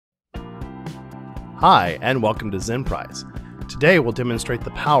Hi, and welcome to Zenprise. Today we'll demonstrate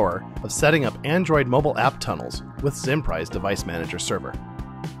the power of setting up Android mobile app tunnels with Zenprise Device Manager server.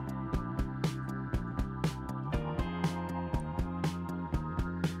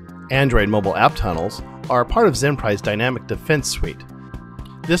 Android mobile app tunnels are a part of Zenprise Dynamic Defense Suite.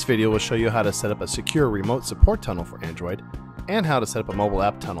 This video will show you how to set up a secure remote support tunnel for Android and how to set up a mobile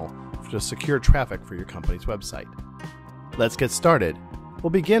app tunnel to secure traffic for your company's website. Let's get started. We'll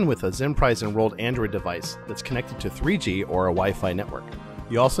begin with a Zenprise enrolled Android device that's connected to 3G or a Wi-Fi network.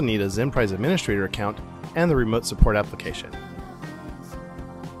 You also need a Zenprise administrator account and the remote support application.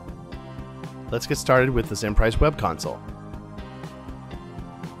 Let's get started with the Zenprise web console.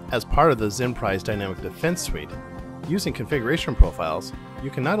 As part of the Zenprise Dynamic Defense Suite, using configuration profiles, you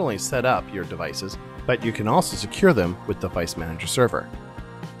can not only set up your devices, but you can also secure them with Device Manager server.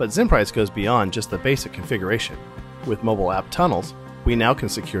 But Zenprise goes beyond just the basic configuration. With mobile app tunnels, we now can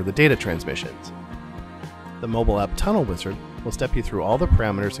secure the data transmissions. The mobile app tunnel wizard will step you through all the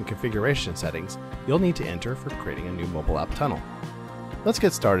parameters and configuration settings you'll need to enter for creating a new mobile app tunnel. Let's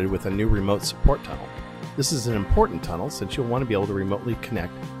get started with a new remote support tunnel. This is an important tunnel since you'll want to be able to remotely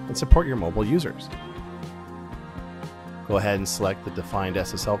connect and support your mobile users. Go ahead and select the defined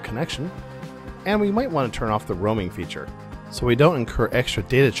SSL connection, and we might want to turn off the roaming feature so we don't incur extra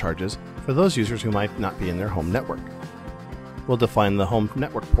data charges for those users who might not be in their home network. We'll define the home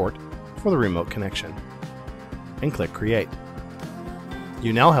network port for the remote connection and click Create.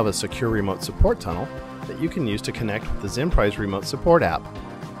 You now have a secure remote support tunnel that you can use to connect with the Zenprise Remote Support app.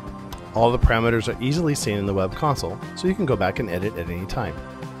 All the parameters are easily seen in the web console, so you can go back and edit at any time.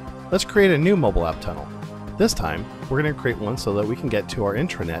 Let's create a new mobile app tunnel. This time, we're going to create one so that we can get to our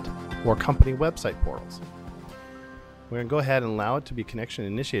intranet or company website portals. We're going to go ahead and allow it to be connection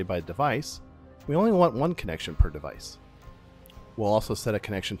initiated by the device. We only want one connection per device. We'll also set a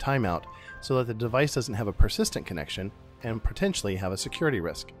connection timeout so that the device doesn't have a persistent connection and potentially have a security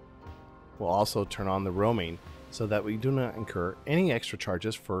risk. We'll also turn on the roaming so that we do not incur any extra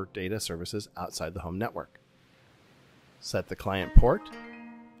charges for data services outside the home network. Set the client port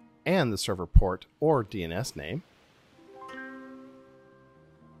and the server port or DNS name.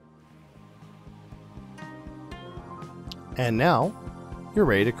 And now you're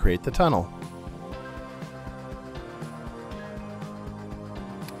ready to create the tunnel.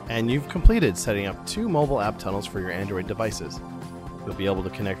 And you've completed setting up 2 mobile app tunnels for your Android devices. You'll be able to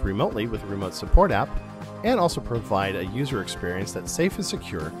connect remotely with the remote support app and also provide a user experience that's safe and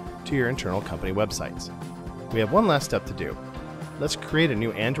secure to your internal company websites. We have one last step to do. Let's create a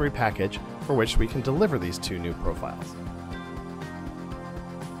new Android package for which we can deliver these 2 new profiles.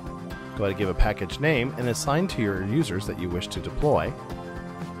 Go ahead and give a package name and assign to your users that you wish to deploy,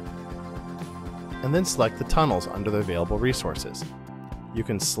 and then select the tunnels under the available resources. You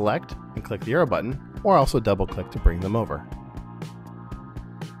can select and click the arrow button, or also double-click to bring them over.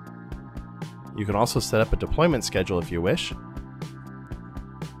 You can also set up a deployment schedule if you wish,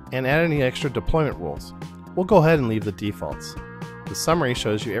 and add any extra deployment rules. We'll go ahead and leave the defaults. The summary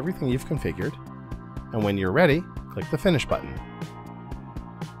shows you everything you've configured, and when you're ready, click the Finish button.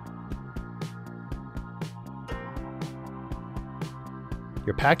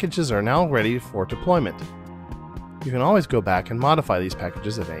 Your packages are now ready for deployment. You can always go back and modify these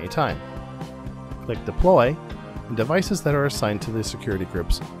packages at any time. Click Deploy, and devices that are assigned to the security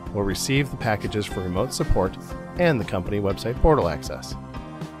groups will receive the packages for remote support and the company website portal access.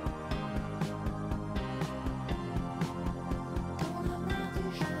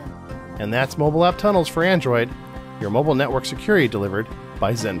 And that's mobile app tunnels for Android, your mobile network security delivered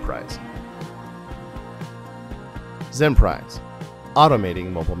by Zenprise. Zenprise,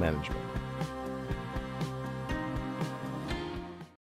 automating mobile management.